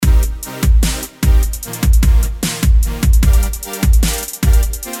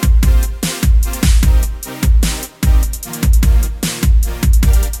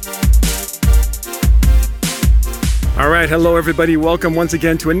right, hello everybody. Welcome once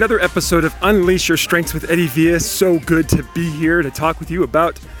again to another episode of Unleash Your Strengths with Eddie Villa. So good to be here to talk with you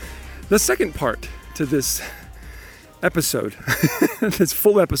about the second part to this episode, this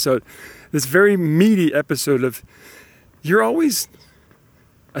full episode, this very meaty episode of you're always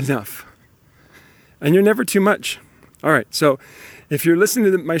enough and you're never too much. All right, so if you're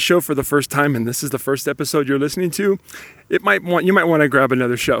listening to my show for the first time and this is the first episode you're listening to, you might want to grab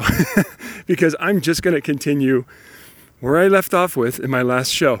another show because I'm just going to continue where I left off with in my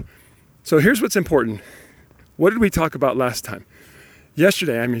last show. So here's what's important. What did we talk about last time?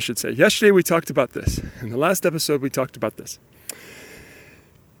 Yesterday we talked about this. In the last episode, we talked about this.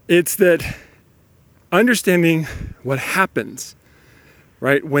 It's that understanding what happens,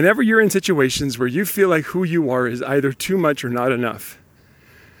 right? Whenever you're in situations where you feel like who you are is either too much or not enough,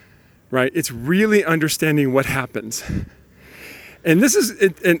 right? It's really understanding what happens. And this is,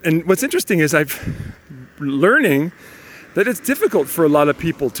 and what's interesting is I've learning that it's difficult for a lot of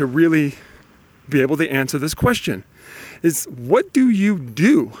people to really be able to answer this question. Is what do you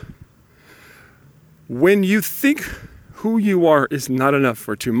do when you think who you are is not enough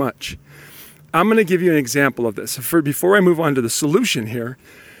or too much? I'm going to give you an example of this. Before I move on to the solution here,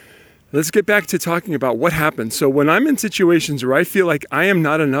 let's get back to talking about what happens. So when I'm in situations where I feel like I am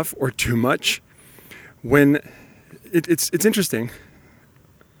not enough or too much, when it's interesting.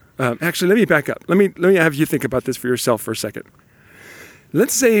 Actually, let me back up. Let me have you think about this for yourself for a second.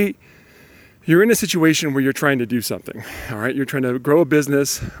 Let's say you're in a situation where you're trying to do something, all right? You're trying to grow a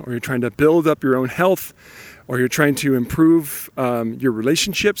business, or you're trying to build up your own health, or you're trying to improve your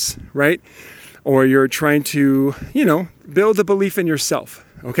relationships, right? Or you're trying to, build a belief in yourself,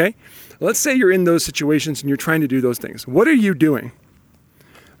 okay? Let's say you're in those situations and you're trying to do those things. What are you doing?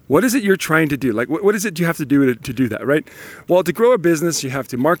 What is it you're trying to do? Like, what is it you have to do to do that, right? Well, to grow a business, you have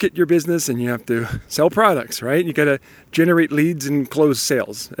to market your business and you have to sell products, right? You got to generate leads and close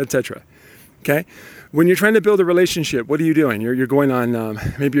sales, etc. Okay? When you're trying to build a relationship, what are you doing? You're going on,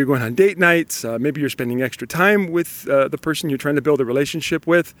 maybe you're going on date nights. Maybe you're spending extra time with the person you're trying to build a relationship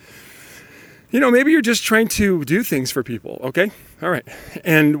with. Maybe you're just trying to do things for people, okay? All right.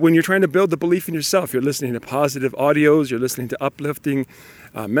 And when you're trying to build the belief in yourself, you're listening to positive audios, you're listening to uplifting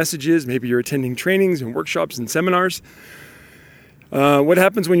messages, maybe you're attending trainings and workshops and seminars. What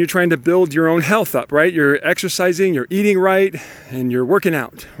happens when you're trying to build your own health up, right? You're exercising, you're eating right, and you're working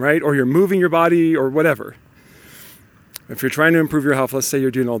out, right? Or you're moving your body or whatever. If you're trying to improve your health, let's say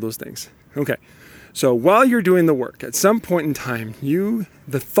you're doing all those things. Okay. So while you're doing the work, at some point in time,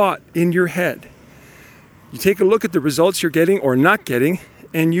 the thought in your head, you take a look at the results you're getting or not getting,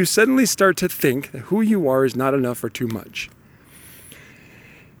 and you suddenly start to think that who you are is not enough or too much.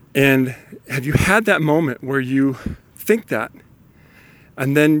 And have you had that moment where you think that,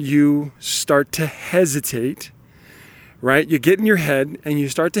 and then you start to hesitate, right? You get in your head and you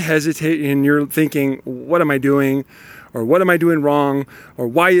start to hesitate and you're thinking, what am I doing? Or what am I doing wrong? Or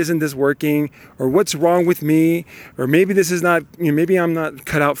why isn't this working? Or what's wrong with me? Or maybe this is not, maybe I'm not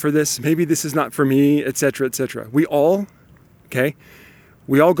cut out for this. Maybe this is not for me, etc., etc. We all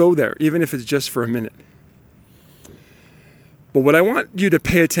go there, even if it's just for a minute. But what I want you to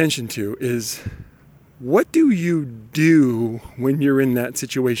pay attention to is, what do you do when you're in that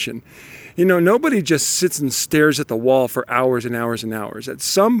situation? Nobody just sits and stares at the wall for hours and hours and hours. At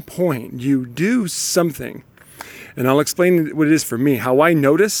some point, you do something. And I'll explain what it is for me. How I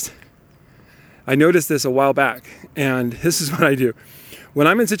noticed this a while back. And this is what I do. When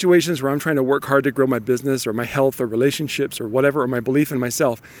I'm in situations where I'm trying to work hard to grow my business or my health or relationships or whatever, or my belief in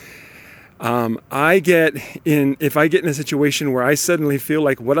myself, if I get in a situation where I suddenly feel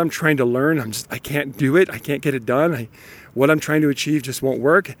like what I'm trying to learn, I can't do it. I can't get it done. What I'm trying to achieve just won't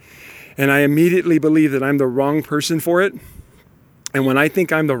work. And I immediately believe that I'm the wrong person for it. And when I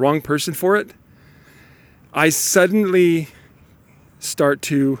think I'm the wrong person for it, I suddenly start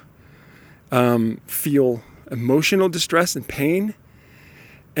to feel emotional distress and pain.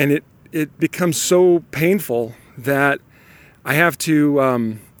 And it becomes so painful that I have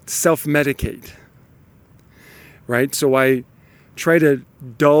to self-medicate, right? So I try to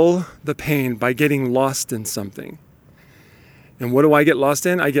dull the pain by getting lost in something. And what do I get lost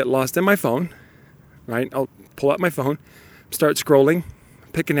in? I get lost in my phone, right? I'll pull out my phone, start scrolling,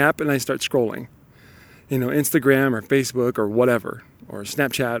 pick an app, and I start scrolling. Instagram or Facebook or whatever, or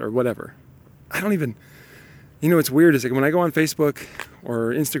Snapchat or whatever. I don't even, what's weird is like when I go on Facebook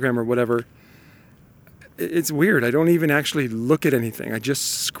or Instagram or whatever, it's weird. I don't even actually look at anything. I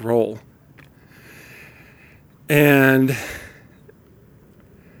just scroll. And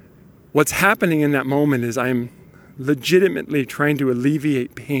what's happening in that moment is I'm legitimately trying to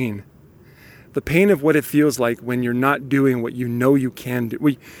alleviate pain The pain of what it feels like when you're not doing what you know you can do,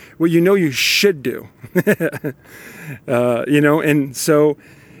 what you know you should do. And so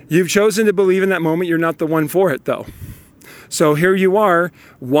you've chosen to believe in that moment you're not the one for it, though. So here you are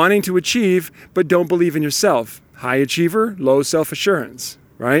wanting to achieve, but don't believe in yourself. High achiever, low self-assurance,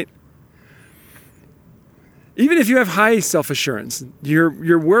 right? Even if you have high self-assurance,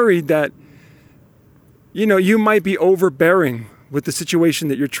 you're worried that, you might be overbearing with the situation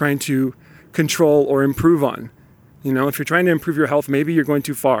that you're trying to control or improve on. If you're trying to improve your health, maybe you're going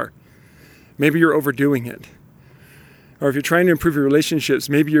too far. Maybe you're overdoing it. Or if you're trying to improve your relationships,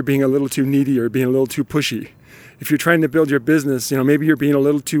 maybe you're being a little too needy or being a little too pushy. If you're trying to build your business, maybe you're being a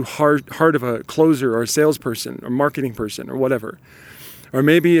little too hard of a closer or a salesperson or marketing person or whatever. Or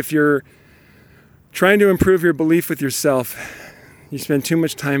maybe if you're trying to improve your belief with yourself, you spend too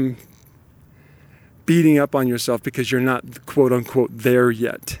much time beating up on yourself because you're not quote unquote there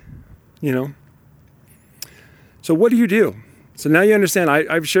yet, So what do you do? So now you understand,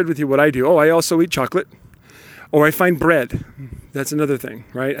 I've shared with you what I do. Oh, I also eat chocolate, or I find bread. That's another thing,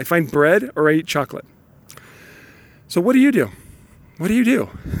 right? I find bread or I eat chocolate. So what do you do? What do you do?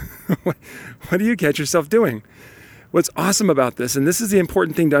 What do you catch yourself doing? What's awesome about this, and this is the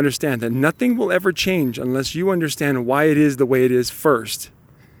important thing to understand, that nothing will ever change unless you understand why it is the way it is first.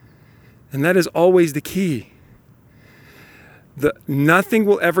 And that is always the key. Nothing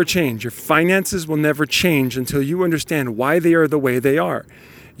will ever change. Your finances will never change until you understand why they are the way they are.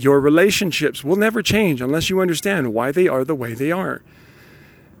 Your relationships will never change unless you understand why they are the way they are.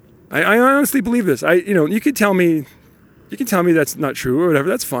 I honestly believe this. You could tell me that's not true or whatever,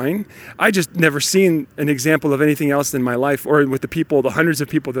 that's fine. I just never seen an example of anything else in my life or with the hundreds of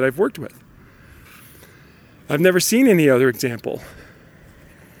people that I've worked with. I've never seen any other example.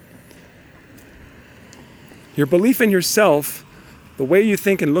 Your belief in yourself, the way you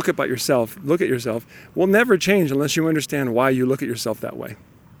think and look at yourself, will never change unless you understand why you look at yourself that way.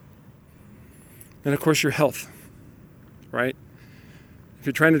 And of course, your health, right? If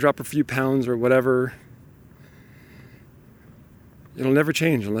you're trying to drop a few pounds or whatever, it'll never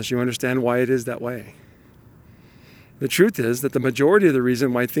change unless you understand why it is that way. The truth is that the majority of the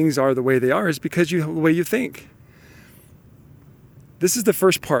reason why things are the way they are is because the way you think. This is the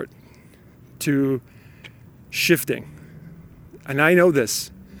first part to shifting. And I know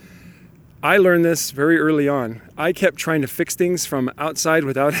this. I learned this very early on. I kept trying to fix things from outside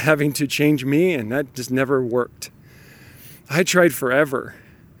without having to change me, and that just never worked. I tried forever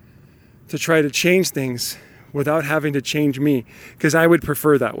to try to change things without having to change me, because I would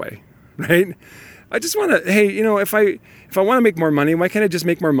prefer that way, right? I just want to, if I want to make more money, why can't I just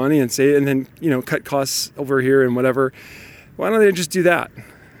make more money and then cut costs over here and whatever? Why don't I just do that?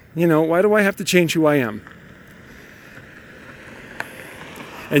 Why do I have to change who I am?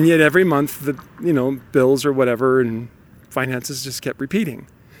 And yet every month the bills or whatever and finances just kept repeating.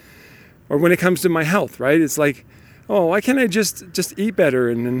 Or when it comes to my health, right? It's like, oh, why can't I just eat better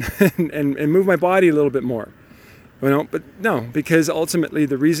and move my body a little bit more? But no, because ultimately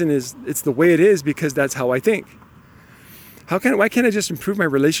the reason is it's the way it is because that's how I think. Why can't I just improve my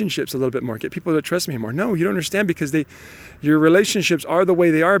relationships a little bit more, get people to trust me more? No, you don't understand, because your relationships are the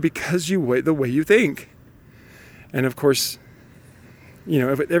way they are because the way you think. And of course,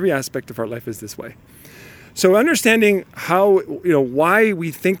 every aspect of our life is this way. So understanding why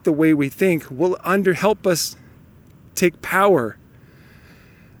we think the way we think will help us take power.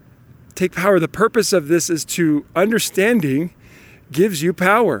 Take power. The purpose of this is to understanding gives you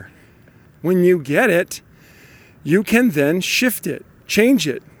power. When you get it, you can then shift it, change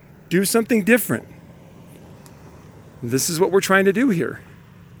it, do something different. This is what we're trying to do here.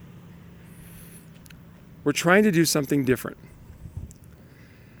 We're trying to do something different.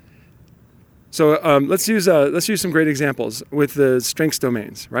 So let's use some great examples with the strengths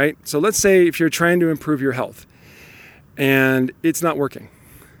domains, right? So let's say if you're trying to improve your health and it's not working,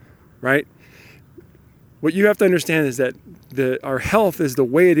 right? What you have to understand is that our health is the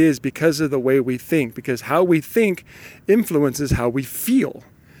way it is because of the way we think, because how we think influences how we feel.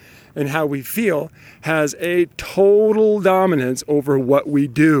 And how we feel has a total dominance over what we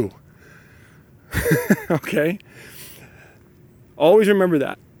do. Okay? Always remember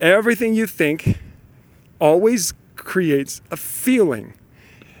that. Everything you think always creates a feeling.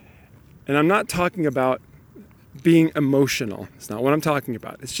 And I'm not talking about being emotional. It's not what I'm talking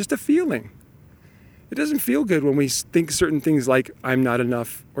about. It's just a feeling. It doesn't feel good when we think certain things like I'm not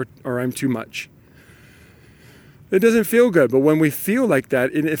enough or I'm too much. It doesn't feel good, but when we feel like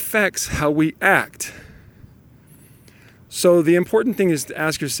that, it affects how we act. So the important thing is to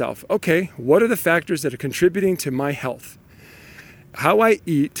ask yourself, okay, what are the factors that are contributing to my health? How I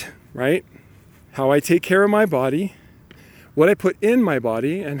eat, right? how I take care of my body, what I put in my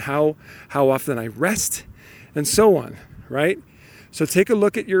body, and how often I rest, and so on, right? So take a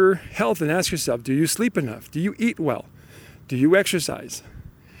look at your health and ask yourself, do you sleep enough? Do you eat well? Do you exercise?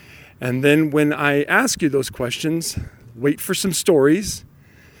 And then when I ask you those questions, wait for some stories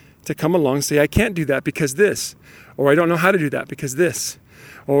to come along. Say, I can't do that because this, or I don't know how to do that because this,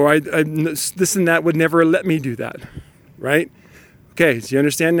 or this and that would never let me do that, right? Okay, do you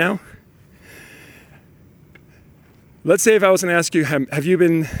understand now? Let's say if I was going to ask you, have you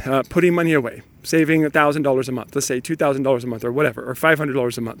been putting money away, saving $1,000 a month, let's say $2,000 a month or whatever, or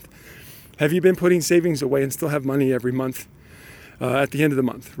 $500 a month. Have you been putting savings away and still have money every month at the end of the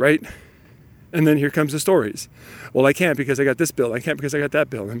month, right? And then here comes the stories. Well, I can't because I got this bill. I can't because I got that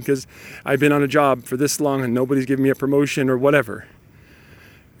bill. And because I've been on a job for this long and nobody's giving me a promotion or whatever.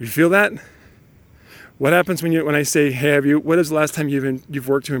 You feel that? What happens when I say, hey, what is the last time you've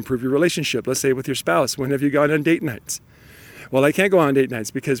worked to improve your relationship? Let's say with your spouse. When have you gone on date nights? Well, I can't go on date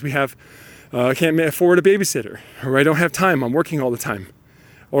nights because I can't afford a babysitter, or I don't have time. I'm working all the time,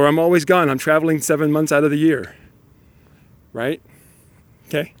 or I'm always gone. I'm traveling 7 months out of the year, right?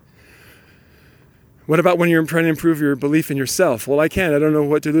 Okay. What about when you're trying to improve your belief in yourself? Well, I can't. I don't know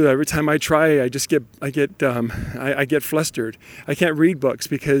what to do. Every time I try, I get flustered. I can't read books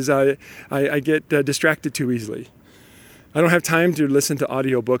because I get distracted too easily. I don't have time to listen to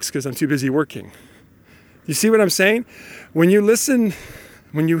audiobooks because I'm too busy working. You see what I'm saying? When you listen,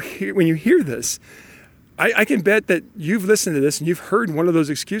 when you hear this, I can bet that you've listened to this and you've heard one of those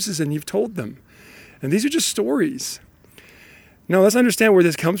excuses and you've told them. And these are just stories. Now let's understand where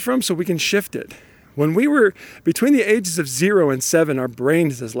this comes from so we can shift it. When we were between the ages of 0 and 7, our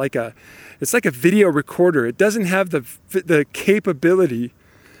brains is like a video recorder. It doesn't have the capability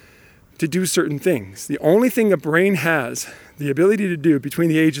to do certain things. The only thing a brain has the ability to do between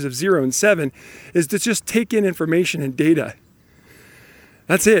the ages of 0 and 7 is to just take in information and data.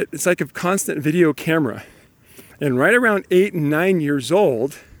 That's it. It's like a constant video camera. And right around 8 and 9 years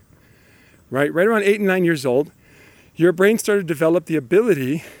old, right around 8 and 9 years old, your brain started to develop the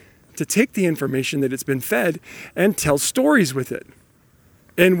ability to take the information that it's been fed and tell stories with it.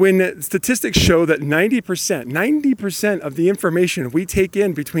 And when statistics show that 90% of the information we take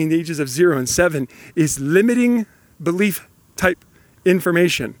in between the ages of 0 and 7 is limiting belief type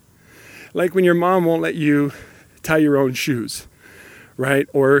information. Like when your mom won't let you tie your own shoes, right?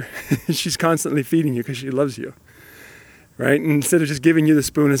 Or she's constantly feeding you because she loves you, right? And instead of just giving you the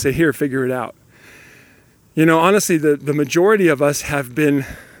spoon and say, here, figure it out. You know, honestly, the majority of us have been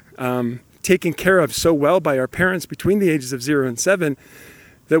taken care of so well by our parents between the ages of 0 and 7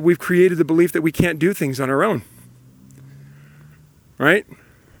 that we've created the belief that we can't do things on our own. Right?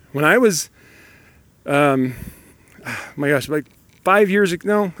 When I was, like 5 years ago,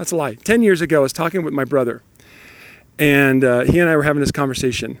 no, that's a lie. 10 years ago, I was talking with my brother. And he and I were having this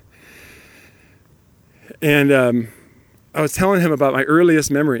conversation. And I was telling him about my earliest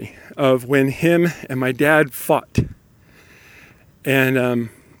memory of when him and my dad fought. And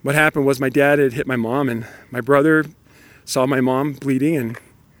what happened was my dad had hit my mom, and my brother saw my mom bleeding,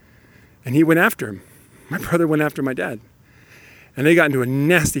 and he went after him. My brother went after my dad. And they got into a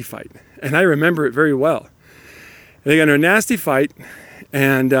nasty fight. And I remember it very well. They got into a nasty fight,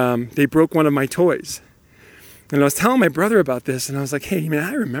 and they broke one of my toys. And I was telling my brother about this, and I was like, hey, man,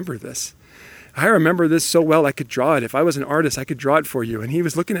 I remember this. I remember this so well I could draw it. If I was an artist, I could draw it for you. And he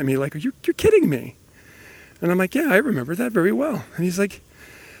was looking at me like, you're kidding me. And I'm like, yeah, I remember that very well. And he's like,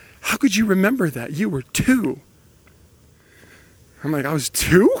 how could you remember that? You were 2. I'm like, I was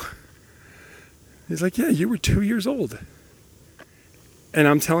 2? He's like, yeah, you were 2 years old. And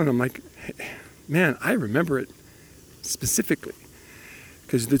I'm telling him, like, hey, man, I remember it specifically.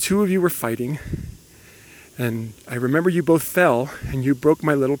 Because the two of you were fighting. And I remember you both fell and you broke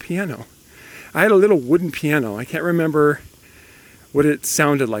my little piano. I had a little wooden piano. I can't remember what it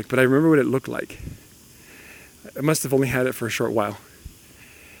sounded like, but I remember what it looked like. I must have only had it for a short while.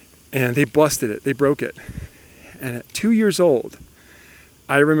 And they busted it. They broke it. And at 2 years old,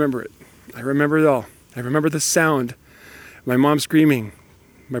 I remember it. I remember it all. I remember the sound. My mom screaming.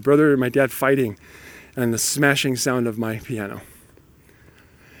 My brother and my dad fighting. And the smashing sound of my piano.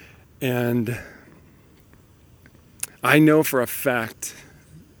 And I know now for a fact,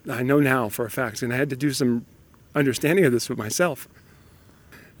 and I had to do some understanding of this with myself,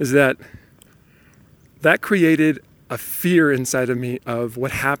 is that created a fear inside of me of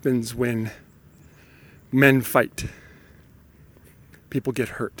what happens when men fight. People get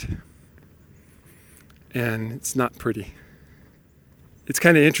hurt. And it's not pretty. It's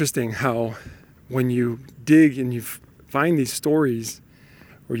kind of interesting how when you dig and you find these stories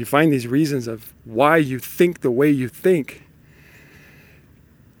or you find these reasons of why you think the way you think,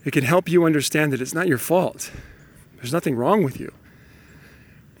 it can help you understand that it's not your fault. There's nothing wrong with you.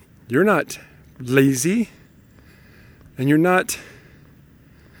 You're not lazy, and you're not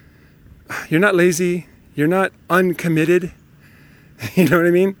lazy, you're not uncommitted. You know what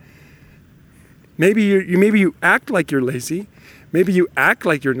I mean? Maybe you act like you're lazy, maybe you act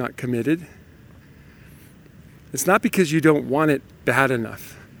like you're not committed. It's not because you don't want it bad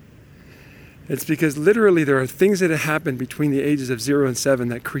enough. It's because literally there are things that have happened between the ages of 0 and 7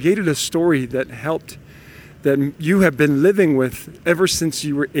 that created a story that you have been living with ever since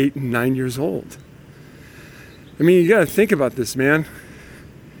you were 8 and 9 years old. I mean, you got to think about this, man.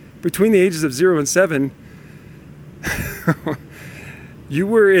 Between the ages of 0 and 7, you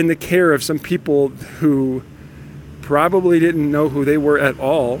were in the care of some people who probably didn't know who they were at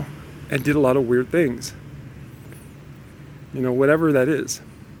all and did a lot of weird things. You know, whatever that is.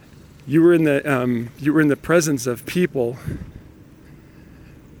 You were in the presence of people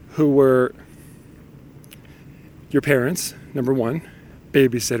who were your parents, number one,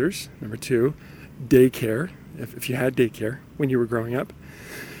 babysitters, number two, daycare, if you had daycare when you were growing up,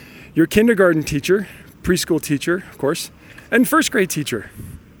 your kindergarten teacher, preschool teacher, of course, and first grade teacher,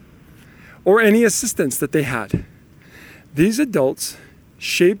 or any assistants that they had. These adults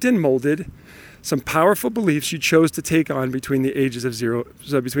shaped and molded some powerful beliefs you chose to take on between the ages of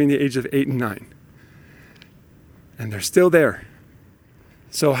 8 and 9. And they're still there.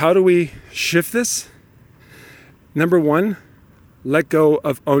 So how do we shift this? Number one, let go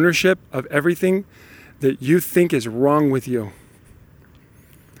of ownership of everything that you think is wrong with you.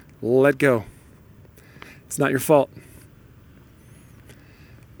 Let go. It's not your fault.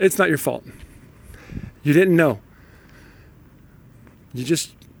 It's not your fault. You didn't know.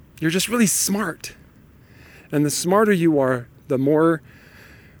 You're just really smart. And the smarter you are, the more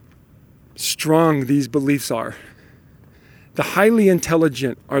strong these beliefs are. The highly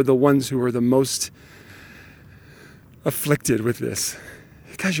intelligent are the ones who are the most afflicted with this.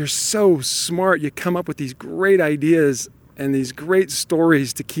 Because you're so smart, you come up with these great ideas and these great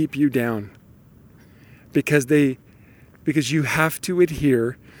stories to keep you down. Because you have to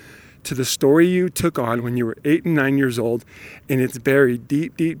adhere to the story you took on when you were 8 and 9 years old, and it's buried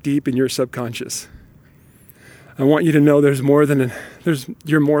deep, deep, deep in your subconscious. I want you to know you're more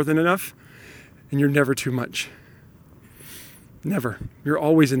than enough, and you're never too much. Never. You're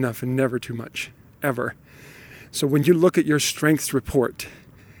always enough and never too much. Ever. So when you look at your strengths report,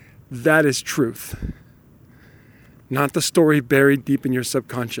 that is truth. Not the story buried deep in your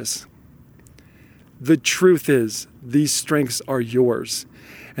subconscious. The truth is, these strengths are yours.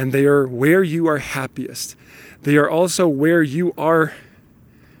 And they are where you are happiest. They are also where you are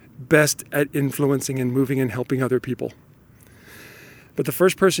best at influencing and moving and helping other people. But the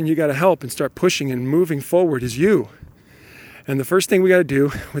first person you got to help and start pushing and moving forward is you. And the first thing we got to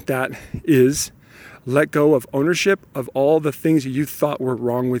do with that is let go of ownership of all the things that you thought were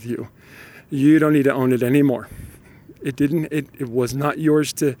wrong with you. You don't need to own it anymore. It was not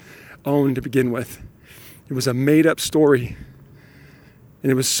yours to own to begin with. It was a made up story.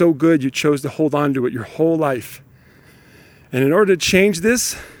 And it was so good you chose to hold on to it your whole life. And in order to change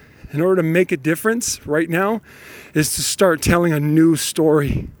this, in order to make a difference right now, is to start telling a new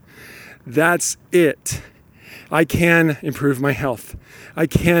story. That's it. I can improve my health. I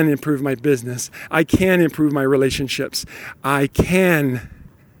can improve my business. I can improve my relationships. I can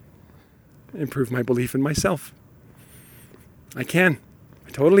improve my belief in myself. I can.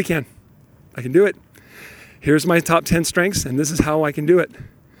 I totally can. I can do it. Here's my top 10 strengths, and this is how I can do it.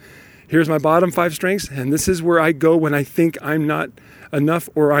 Here's my bottom 5 strengths, and this is where I go when I think I'm not enough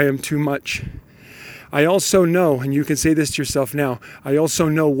or I am too much. I also know, and you can say this to yourself now, I also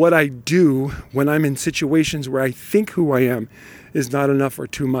know what I do when I'm in situations where I think who I am is not enough or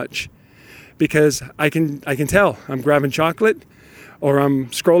too much. Because I can tell I'm grabbing chocolate or I'm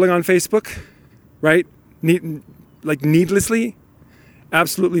scrolling on Facebook, right? Needlessly,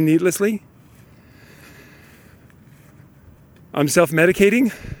 absolutely needlessly. I'm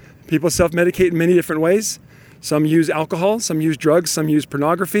self-medicating. People self-medicate in many different ways. Some use alcohol, some use drugs, some use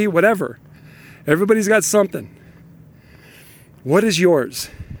pornography, whatever. Everybody's got something. What is yours?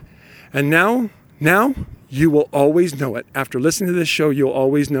 And now you will always know it. After listening to this show, you'll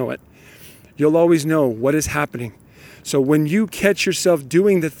always know it. You'll always know what is happening. So when you catch yourself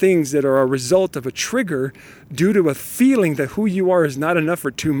doing the things that are a result of a trigger due to a feeling that who you are is not enough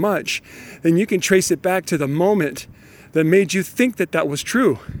or too much, then you can trace it back to the moment that made you think that was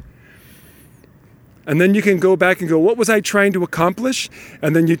true. And then you can go back and go, what was I trying to accomplish?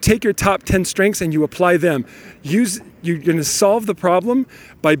 And then you take your top 10 strengths and you apply them. You're going to solve the problem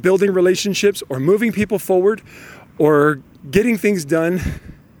by building relationships or moving people forward or getting things done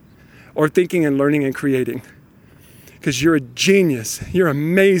or thinking and learning and creating. Because you're a genius, you're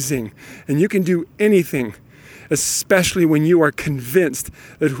amazing, and you can do anything, especially when you are convinced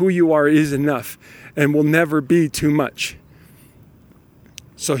that who you are is enough and will never be too much.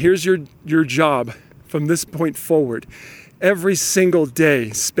 So here's your job from this point forward. Every single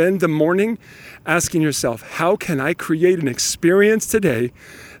day, spend the morning asking yourself, how can I create an experience today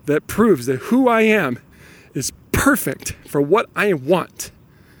that proves that who I am is perfect for what I want?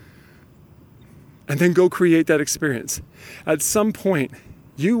 And then go create that experience. At some point,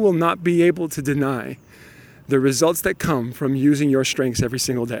 you will not be able to deny the results that come from using your strengths every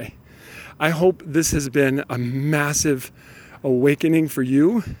single day. I hope this has been a massive awakening for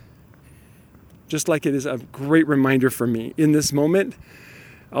you, just like it is a great reminder for me. In this moment,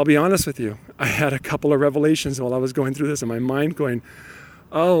 I'll be honest with you, I had a couple of revelations while I was going through this in my mind going,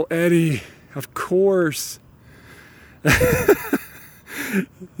 oh, Eddie, of course.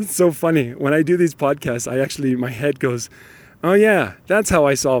 It's so funny. When I do these podcasts, my head goes, oh yeah, that's how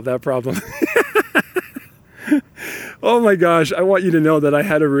I solved that problem. Oh my gosh, I want you to know that I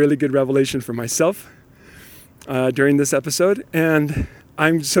had a really good revelation for myself during this episode, and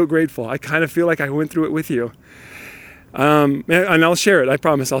I'm so grateful. I kind of feel like I went through it with you. And I'll share it. I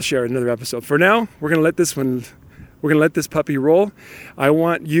promise I'll share it in another episode. For now, we're going to let this puppy roll. I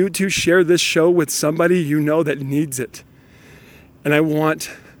want you to share this show with somebody you know that needs it. And I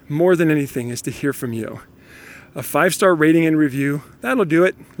want, more than anything, is to hear from you. A 5-star rating and review, that'll do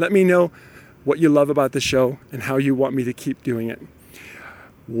it. Let me know what you love about the show and how you want me to keep doing it.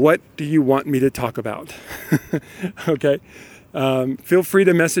 What do you want me to talk about? Okay. Feel free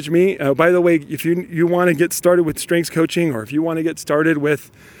to message me. By the way, if you want to get started with strengths coaching, or if you want to get started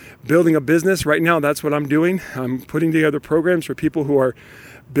with building a business, right now that's what I'm doing. I'm putting together programs for people who are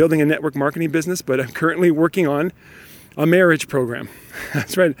building a network marketing business, but I'm currently working on a marriage program.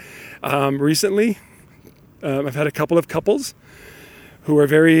 That's right. Recently, I've had a couple of couples who are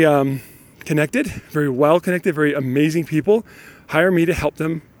very connected, very well connected, very amazing people hire me to help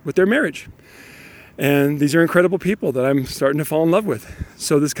them with their marriage. And these are incredible people that I'm starting to fall in love with.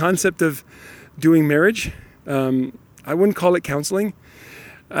 So this concept of doing marriage, I wouldn't call it counseling.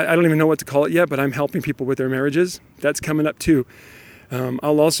 I don't even know what to call it yet, but I'm helping people with their marriages. That's coming up too.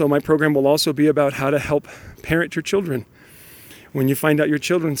 My program will also be about how to help parent your children when you find out your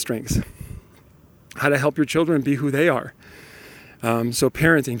children's strengths, how to help your children be who they are. So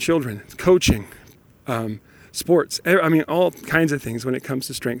parenting children, coaching, sports, all kinds of things when it comes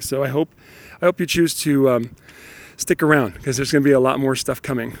to strengths. So I hope you choose to stick around, because there's going to be a lot more stuff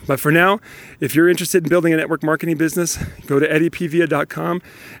coming. But for now, if you're interested in building a network marketing business, go to eddiepvia.com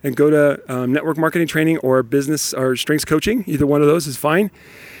and go to network marketing training or business or strengths coaching. Either one of those is fine.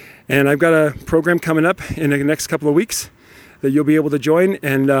 And I've got a program coming up in the next couple of weeks that you'll be able to join.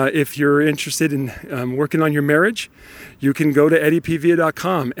 And if you're interested in working on your marriage, you can go to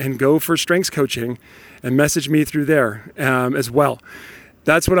eddiepvia.com and go for strengths coaching and message me through there as well.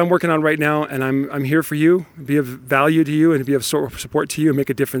 That's what I'm working on right now, and I'm here for you, be of value to you, and be of support to you, and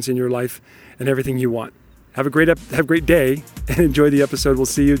make a difference in your life and everything you want. Have a great day, and enjoy the episode. We'll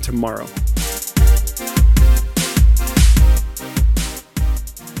see you tomorrow.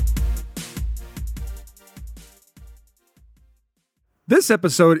 This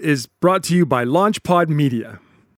episode is brought to you by LaunchPod Media.